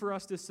easy for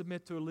us to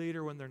submit to a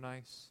leader when they're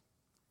nice.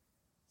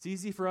 It's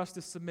easy for us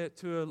to submit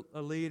to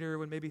a leader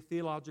when maybe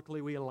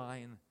theologically we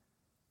align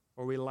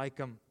or we like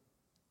them.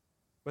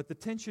 But the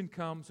tension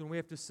comes when we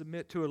have to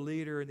submit to a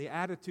leader, and the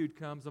attitude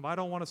comes of, I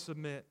don't want to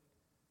submit,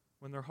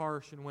 when they're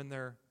harsh and when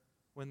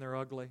they're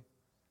ugly.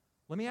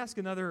 Let me ask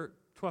another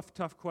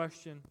tough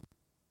question.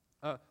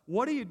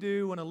 What do you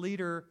do when a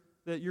leader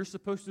that you're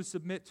supposed to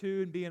submit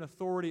to and be an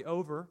authority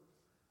over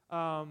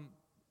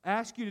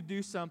ask you to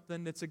do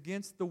something that's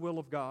against the will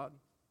of God?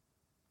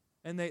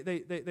 And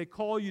they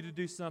call you to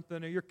do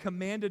something, or you're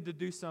commanded to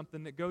do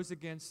something that goes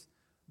against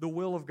the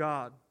will of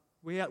God.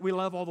 We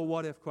love all the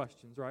what-if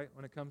questions, right,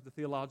 when it comes to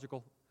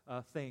theological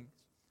things.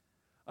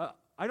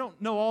 I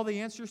don't know all the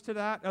answers to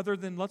that other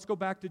than let's go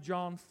back to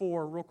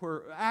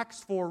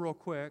Acts 4 real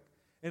quick,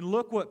 and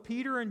look what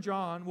Peter and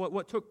John,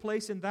 what took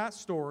place in that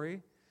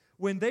story.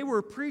 When they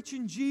were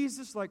preaching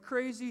Jesus like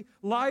crazy,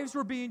 lives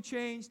were being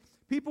changed,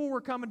 people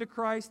were coming to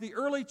Christ, the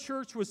early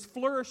church was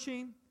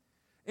flourishing,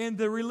 and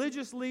the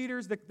religious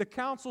leaders, the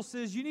council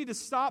says, you need to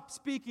stop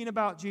speaking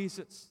about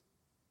Jesus.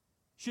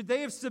 Should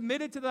they have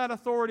submitted to that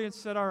authority and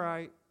said, all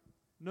right,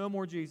 no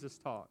more Jesus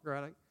talk,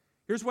 right?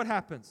 Here's what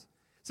happens.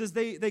 It says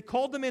they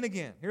called them in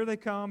again. Here they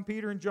come.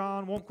 Peter and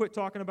John won't quit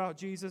talking about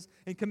Jesus,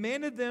 and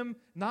commanded them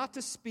not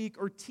to speak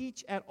or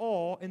teach at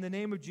all in the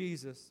name of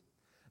Jesus.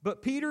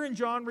 But Peter and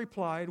John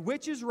replied,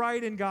 "Which is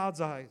right in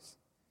God's eyes,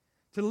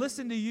 to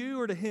listen to you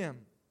or to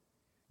him?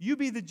 You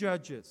be the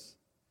judges.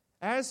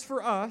 As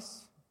for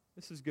us,"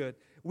 this is good,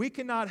 "we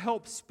cannot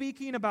help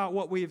speaking about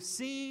what we have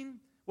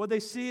seen." What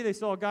they see, they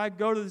saw a guy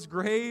go to this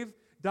grave,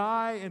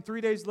 die, and 3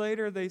 days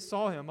later they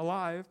saw him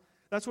alive.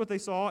 That's what they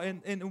saw,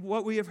 and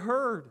what we have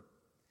heard.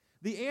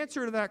 The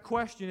answer to that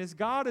question is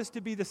God is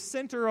to be the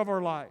center of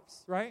our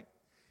lives, right?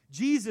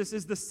 Jesus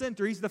is the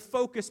center. He's the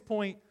focus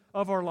point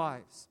of our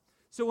lives.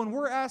 So when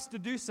we're asked to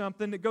do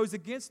something that goes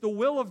against the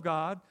will of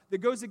God, that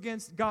goes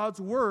against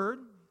God's word,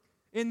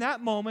 in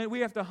that moment we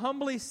have to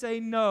humbly say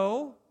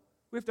no.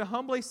 We have to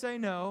humbly say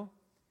no.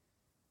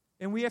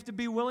 And we have to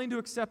be willing to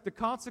accept the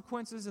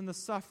consequences and the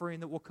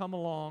suffering that will come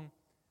along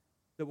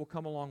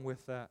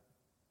with that.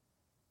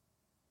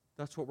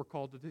 That's what we're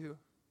called to do.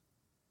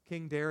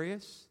 King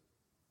Darius,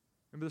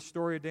 remember the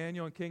story of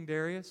Daniel and King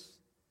Darius?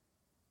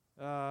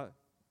 You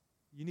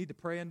need to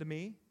pray unto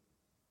me.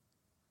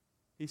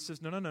 He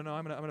says, no, I'm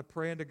going to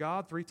pray unto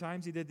God. 3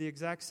 times he did the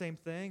exact same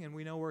thing, and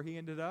we know where he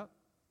ended up.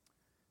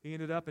 He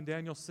ended up in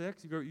Daniel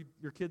 6.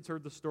 Your kids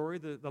heard the story,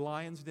 the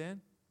lion's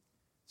den.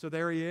 So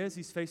there he is.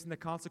 He's facing the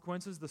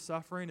consequences, the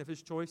suffering of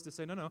his choice to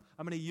say, no,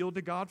 I'm going to yield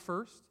to God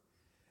first.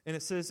 And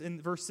it says in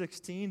verse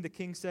 16, the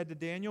king said to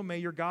Daniel, "May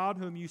your God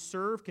whom you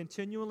serve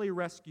continually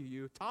rescue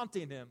you,"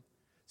 taunting him,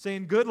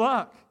 saying, "Good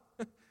luck.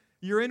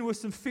 You're in with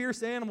some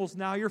fierce animals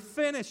now. You're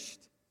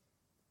finished."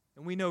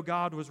 And we know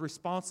God was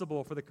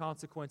responsible for the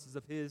consequences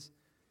of his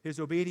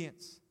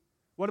obedience.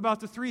 What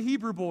about the 3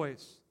 Hebrew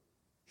boys?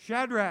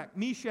 Shadrach,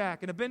 Meshach,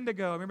 and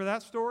Abednego. Remember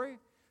that story?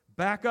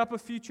 Back up a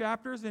few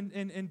chapters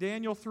in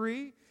Daniel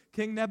 3.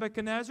 King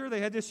Nebuchadnezzar,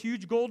 they had this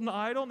huge golden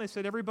idol, and they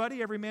said, every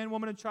man,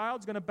 woman, and child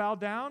is going to bow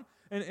down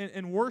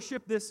and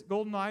worship this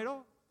golden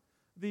idol.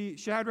 The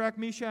Shadrach,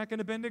 Meshach,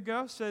 and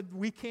Abednego said,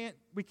 we can't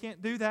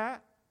do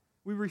that.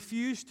 We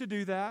refuse to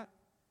do that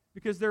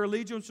because their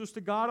allegiance was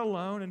to God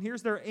alone. And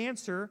here's their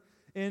answer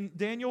in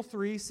Daniel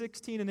 3,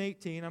 16 and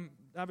 18. I'm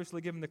obviously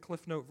giving the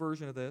Cliff Note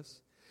version of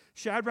this.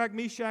 Shadrach,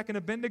 Meshach, and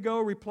Abednego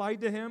replied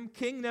to him,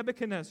 "King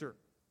Nebuchadnezzar,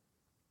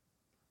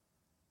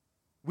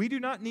 we do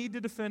not need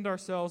to defend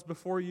ourselves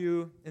before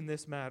you in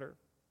this matter.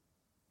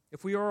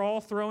 If we are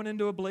all thrown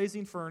into a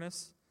blazing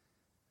furnace,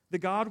 the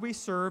God we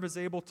serve is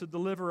able to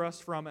deliver us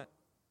from it,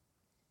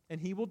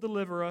 and he will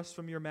deliver us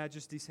from your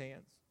majesty's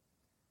hands."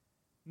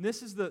 And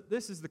this is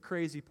the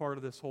crazy part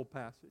of this whole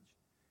passage.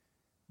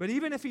 But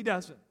even if he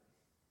doesn't,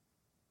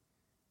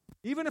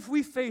 even if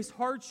we face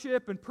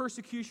hardship and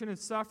persecution and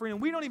suffering,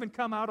 and we don't even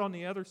come out on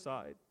the other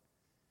side,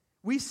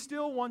 we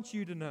still want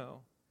you to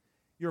know,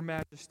 Your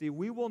Majesty,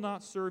 we will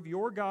not serve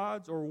your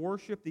gods or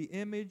worship the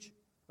image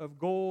of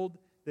gold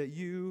that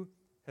you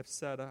have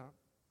set up.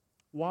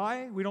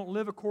 Why? We don't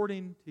live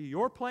according to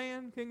your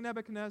plan, King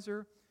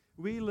Nebuchadnezzar.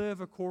 We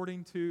live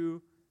according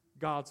to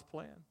God's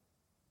plan.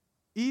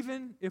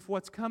 Even if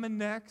what's coming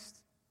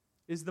next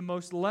is the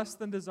most less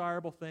than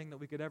desirable thing that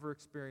we could ever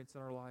experience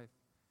in our life.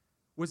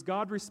 Was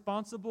God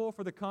responsible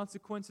for the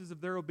consequences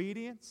of their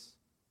obedience?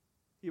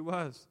 He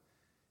was.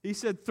 He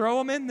said, throw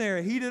them in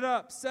there, heat it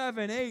up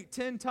 7, 8,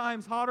 10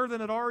 times hotter than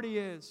it already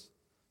is.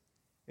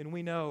 And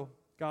we know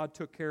God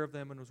took care of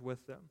them and was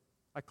with them.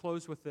 I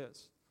close with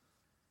this.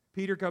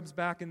 Peter comes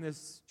back in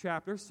this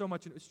chapter. There's so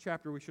much in this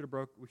chapter we should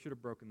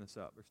have broken this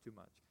up. There's too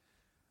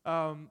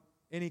much.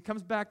 And he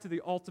comes back to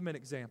the ultimate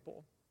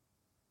example.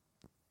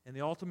 And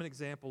the ultimate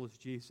example is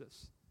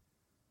Jesus.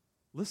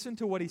 Listen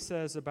to what he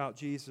says about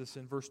Jesus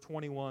in verse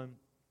 21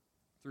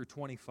 through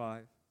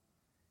 25.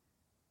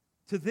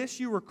 To this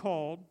you were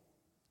called.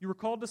 You were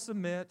called to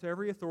submit to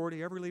every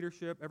authority, every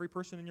leadership, every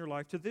person in your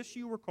life. To this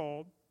you were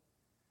called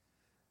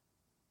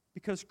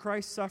because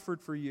Christ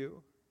suffered for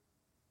you,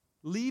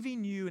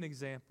 leaving you an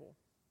example.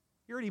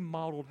 He already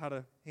modeled how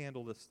to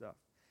handle this stuff,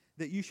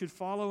 that you should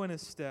follow in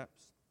his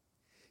steps.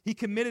 He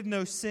committed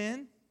no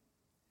sin,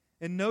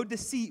 and no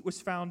deceit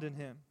was found in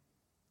him.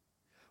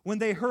 When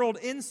they hurled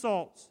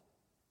insults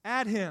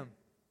at him,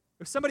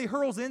 if somebody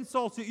hurls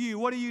insults at you,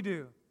 what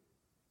do?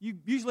 You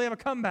usually have a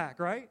comeback,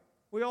 right?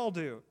 We all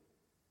do.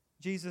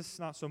 Jesus,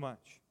 not so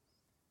much.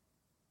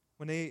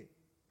 When they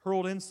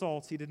hurled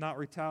insults, he did not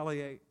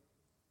retaliate.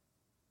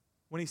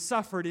 When he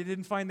suffered, he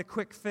didn't find the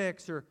quick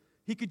fix, or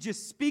he could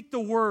just speak the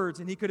words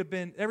and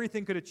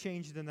everything could have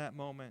changed in that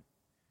moment.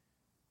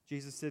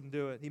 Jesus didn't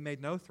do it. He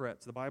made no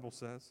threats, the Bible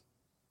says.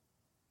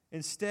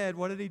 Instead,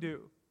 what did he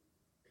do?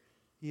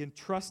 He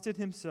entrusted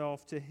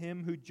himself to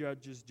him who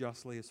judges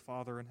justly, his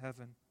Father in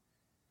heaven.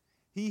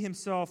 He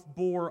himself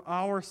bore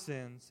our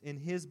sins in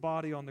his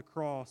body on the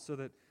cross so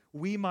that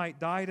we might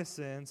die to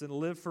sins and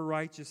live for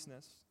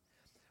righteousness.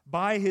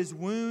 By his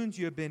wounds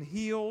you have been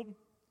healed.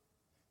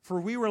 For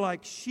we were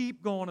like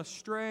sheep going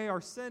astray.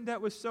 Our sin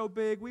debt was so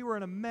big. We were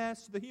in a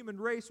mess. The human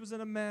race was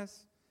in a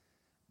mess.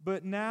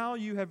 But now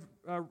you have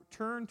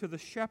turned to the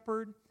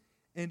shepherd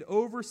and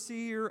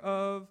overseer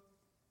of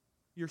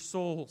your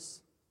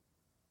souls.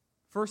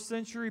 First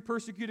century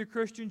persecuted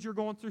Christians, you're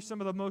going through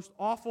some of the most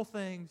awful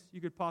things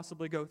you could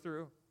possibly go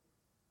through.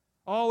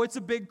 Oh, it's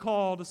a big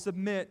call to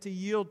submit, to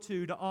yield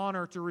to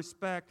honor, to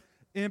respect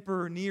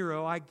Emperor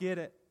Nero. I get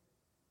it.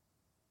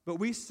 But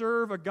we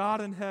serve a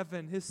God in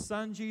heaven, His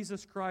Son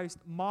Jesus Christ,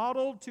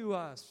 modeled to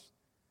us,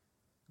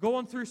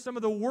 going through some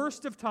of the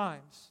worst of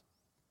times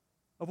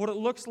of what it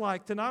looks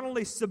like to not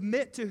only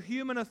submit to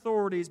human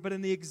authorities, but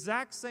in the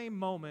exact same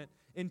moment,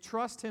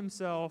 entrust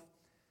Himself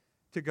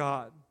to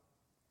God.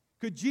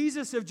 Could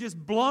Jesus have just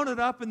blown it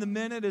up in the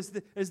minute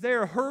as they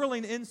are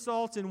hurling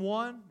insults in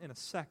a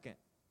second?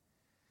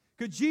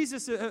 Could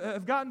Jesus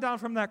have gotten down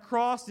from that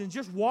cross and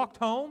just walked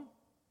home?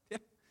 Yeah,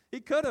 He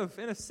could have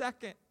in a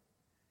second.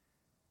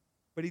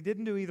 But He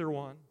didn't do either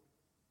one.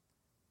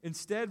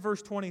 Instead,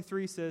 verse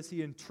 23 says,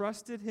 He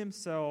entrusted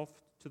Himself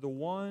to the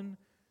one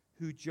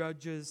who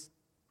judges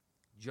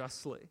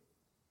justly.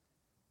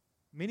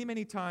 Many,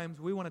 many times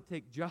we want to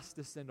take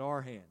justice into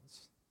our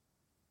hands.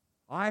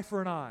 Eye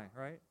for an eye,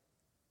 right?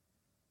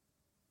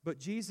 But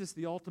Jesus,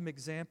 the ultimate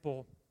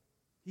example,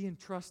 He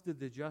entrusted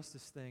the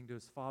justice thing to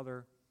His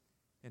Father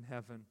in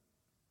heaven.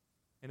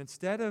 And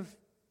instead of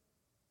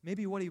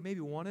maybe what He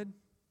wanted,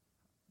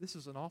 this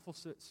is an awful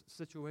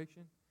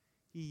situation,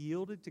 He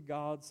yielded to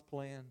God's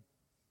plan,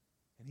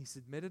 and He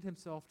submitted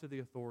Himself to the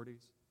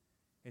authorities,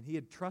 and He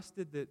had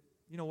trusted that,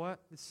 you know what,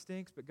 this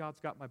stinks, but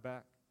God's got my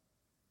back.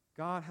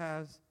 God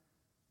has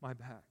my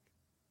back.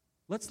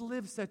 Let's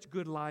live such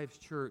good lives,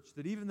 church,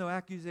 that even though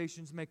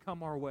accusations may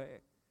come our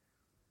way,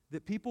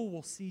 that people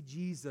will see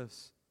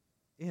Jesus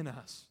in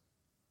us.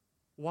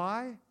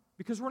 Why?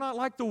 Because we're not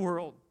like the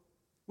world.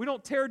 We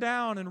don't tear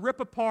down and rip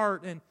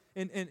apart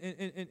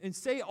and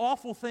say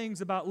awful things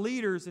about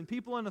leaders and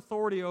people in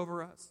authority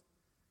over us.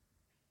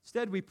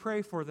 Instead, we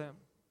pray for them.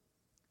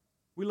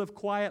 We live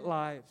quiet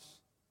lives.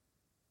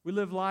 We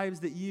live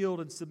lives that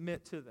yield and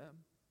submit to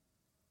them.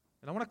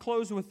 And I want to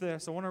close with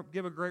this. I want to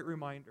give a great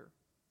reminder.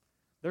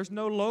 There's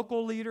no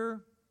local leader.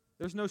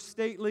 There's no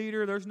state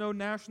leader. There's no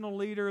national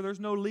leader.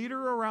 There's no leader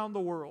around the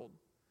world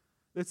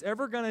that's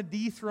ever going to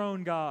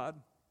dethrone God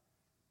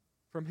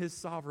from His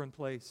sovereign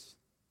place.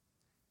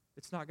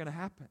 It's not going to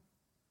happen.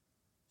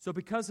 So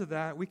because of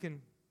that, we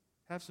can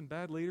have some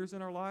bad leaders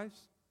in our lives,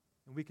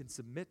 and we can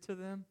submit to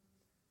them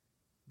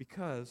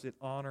because it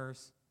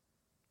honors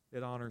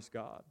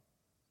God.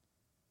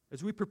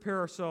 As we prepare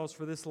ourselves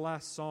for this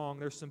last song,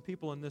 there's some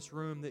people in this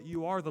room that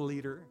you are the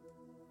leader.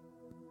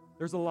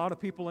 There's a lot of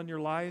people in your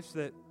lives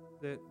that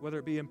whether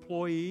it be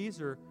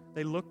employees or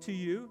they look to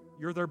you,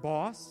 you're their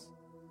boss.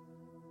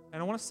 And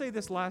I want to say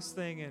this last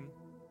thing, and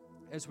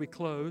as we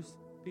close,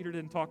 Peter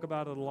didn't talk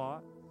about it a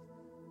lot,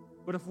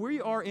 but if we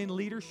are in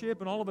leadership,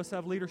 and all of us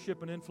have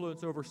leadership and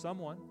influence over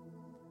someone,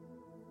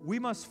 we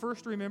must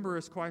first remember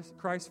as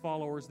Christ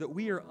followers that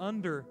we are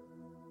under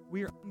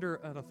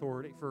an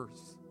authority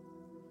first.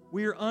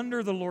 We are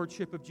under the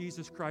lordship of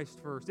Jesus Christ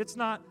first. It's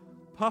not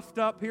puffed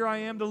up, here I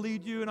am to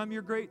lead you, and I'm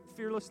your great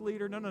fearless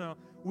leader. No.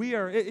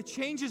 It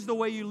changes the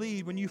way you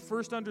lead when you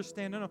first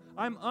understand, no,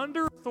 I'm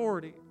under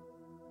authority.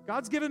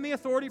 God's given me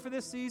authority for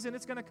this season.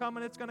 It's going to come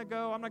and it's going to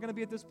go. I'm not going to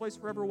be at this place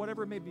forever,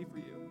 whatever it may be for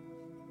you.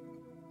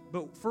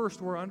 But first,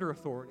 we're under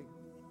authority,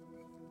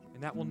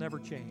 and that will never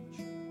change.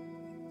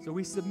 So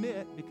we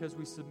submit because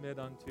we submit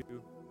unto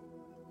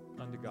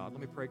God. Let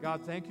me pray.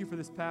 God, thank you for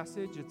this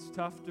passage. It's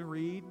tough to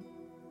read.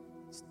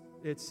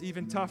 It's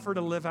even tougher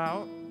to live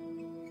out.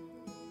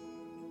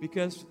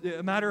 Because,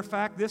 a matter of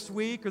fact, this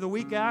week or the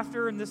week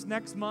after and this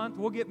next month,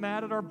 we'll get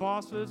mad at our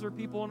bosses or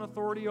people in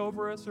authority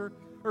over us or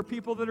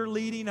people that are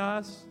leading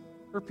us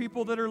or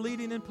people that are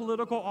leading in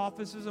political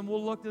offices, and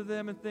we'll look to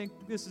them and think,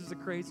 this is the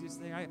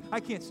craziest thing. I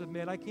can't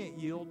submit. I can't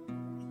yield.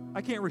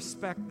 I can't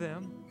respect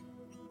them.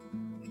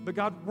 But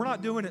God, we're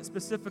not doing it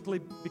specifically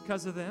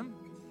because of them.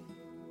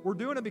 We're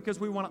doing it because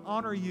we want to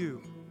honor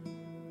you.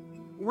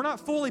 We're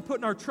not fully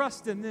putting our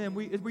trust in them.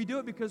 We do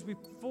it because we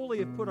fully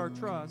have put our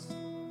trust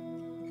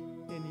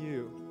in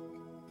you.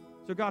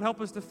 So God, help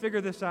us to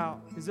figure this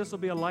out, because this will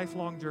be a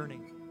lifelong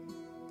journey.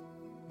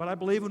 But I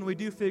believe when we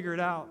do figure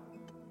it out,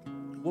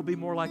 we'll be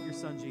more like your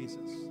Son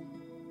Jesus.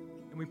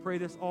 And we pray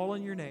this all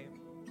in your name.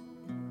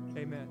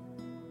 Amen.